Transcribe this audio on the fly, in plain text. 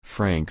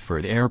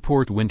Frankfurt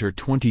Airport Winter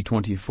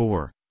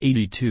 2024,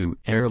 82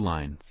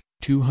 airlines,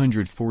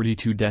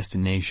 242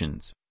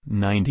 destinations,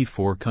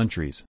 94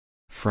 countries.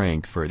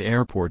 Frankfurt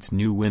Airport's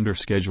new winter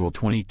schedule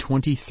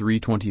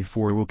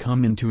 2023-24 will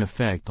come into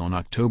effect on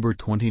October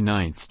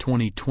 29,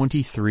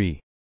 2023.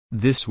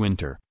 This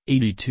winter,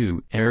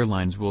 82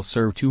 airlines will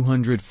serve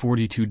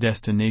 242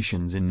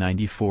 destinations in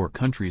 94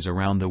 countries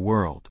around the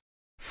world.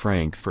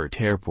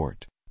 Frankfurt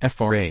Airport,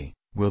 FRA,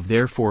 will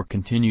therefore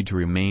continue to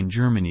remain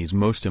Germany's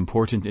most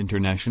important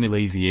international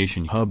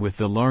aviation hub with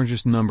the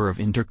largest number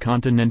of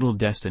intercontinental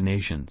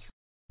destinations.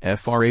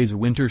 FRA's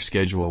winter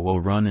schedule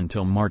will run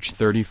until March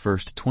 31,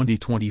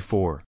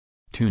 2024.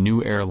 Two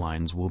new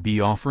airlines will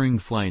be offering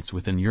flights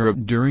within Europe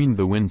during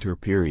the winter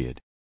period.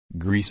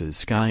 Greece's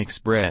Sky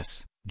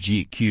Express,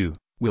 GQ,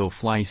 will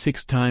fly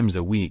 6 times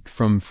a week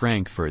from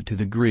Frankfurt to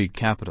the Greek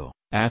capital,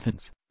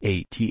 Athens,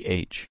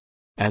 ATH.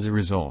 As a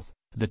result,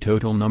 the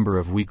total number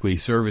of weekly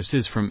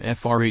services from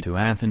FRA to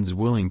Athens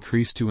will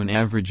increase to an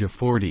average of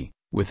 40,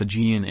 with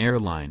Aegean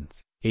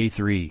Airlines,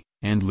 A3,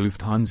 and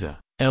Lufthansa,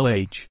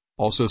 LH,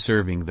 also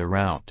serving the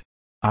route.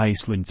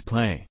 Iceland's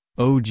Play,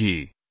 OG,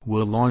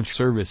 will launch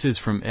services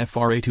from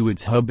FRA to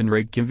its hub in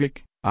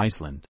Reykjavik,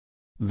 Iceland.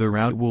 The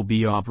route will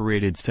be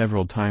operated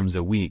several times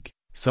a week,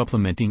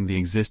 supplementing the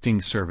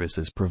existing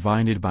services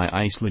provided by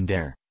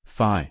Icelandair,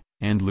 FI,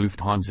 and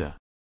Lufthansa.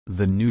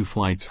 The new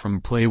flights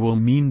from Play will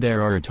mean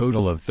there are a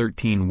total of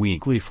 13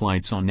 weekly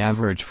flights on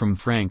average from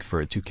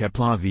Frankfurt to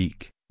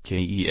Keflavik,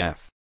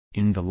 KEF.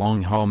 In the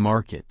long-haul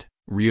market,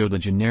 Rio de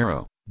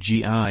Janeiro,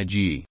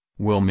 GIG,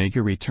 will make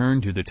a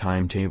return to the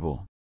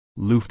timetable.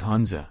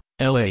 Lufthansa,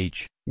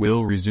 LH,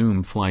 will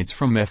resume flights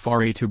from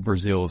FRA to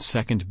Brazil's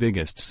second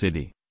biggest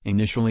city,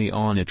 initially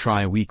on a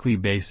tri-weekly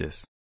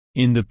basis.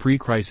 In the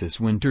pre-crisis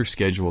winter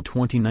schedule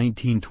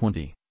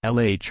 2019-20,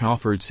 LH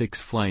offered 6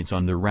 flights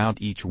on the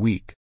route each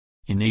week.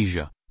 In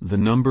Asia, the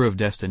number of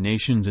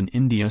destinations in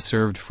India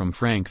served from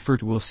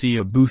Frankfurt will see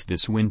a boost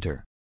this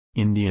winter.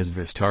 India's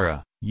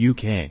Vistara,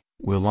 UK,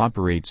 will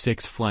operate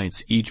 6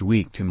 flights each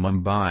week to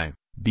Mumbai,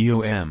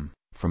 BOM,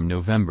 from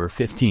November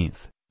 15,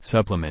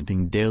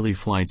 supplementing daily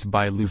flights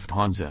by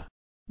Lufthansa.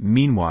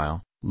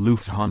 Meanwhile,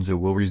 Lufthansa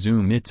will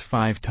resume its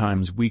 5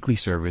 times weekly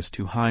service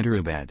to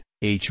Hyderabad,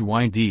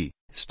 HYD,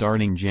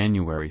 starting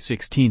January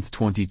 16,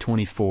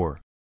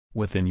 2024.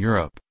 Within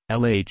Europe,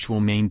 LH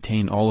will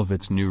maintain all of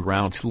its new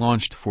routes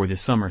launched for the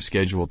summer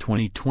schedule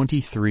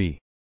 2023.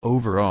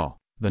 Overall,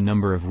 the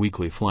number of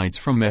weekly flights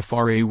from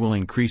FRA will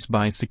increase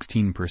by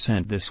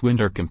 16% this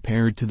winter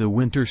compared to the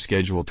winter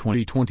schedule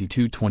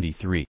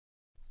 2022-23.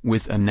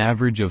 With an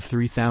average of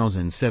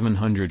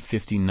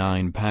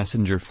 3,759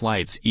 passenger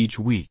flights each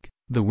week,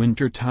 the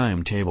winter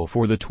timetable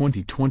for the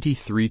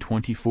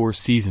 2023-24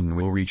 season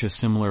will reach a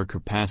similar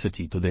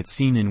capacity to that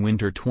seen in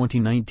winter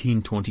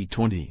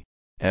 2019-2020.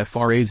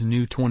 FRA's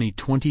new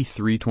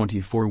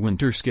 2023-24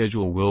 winter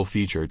schedule will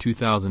feature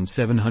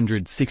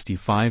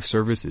 2,765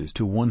 services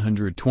to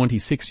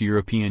 126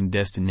 European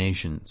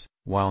destinations,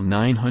 while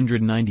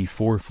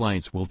 994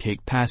 flights will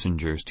take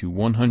passengers to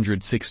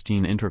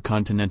 116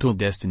 intercontinental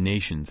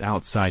destinations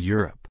outside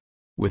Europe.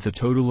 With a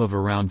total of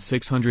around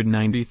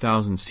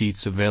 690,000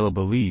 seats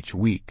available each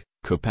week,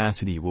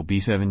 capacity will be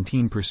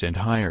 17%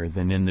 higher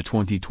than in the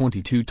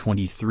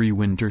 2022-23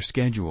 winter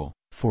schedule.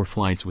 For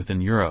flights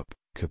within Europe,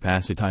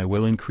 capacity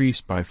will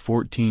increase by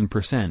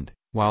 14%,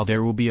 while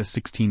there will be a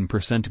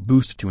 16%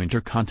 boost to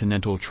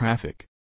intercontinental traffic.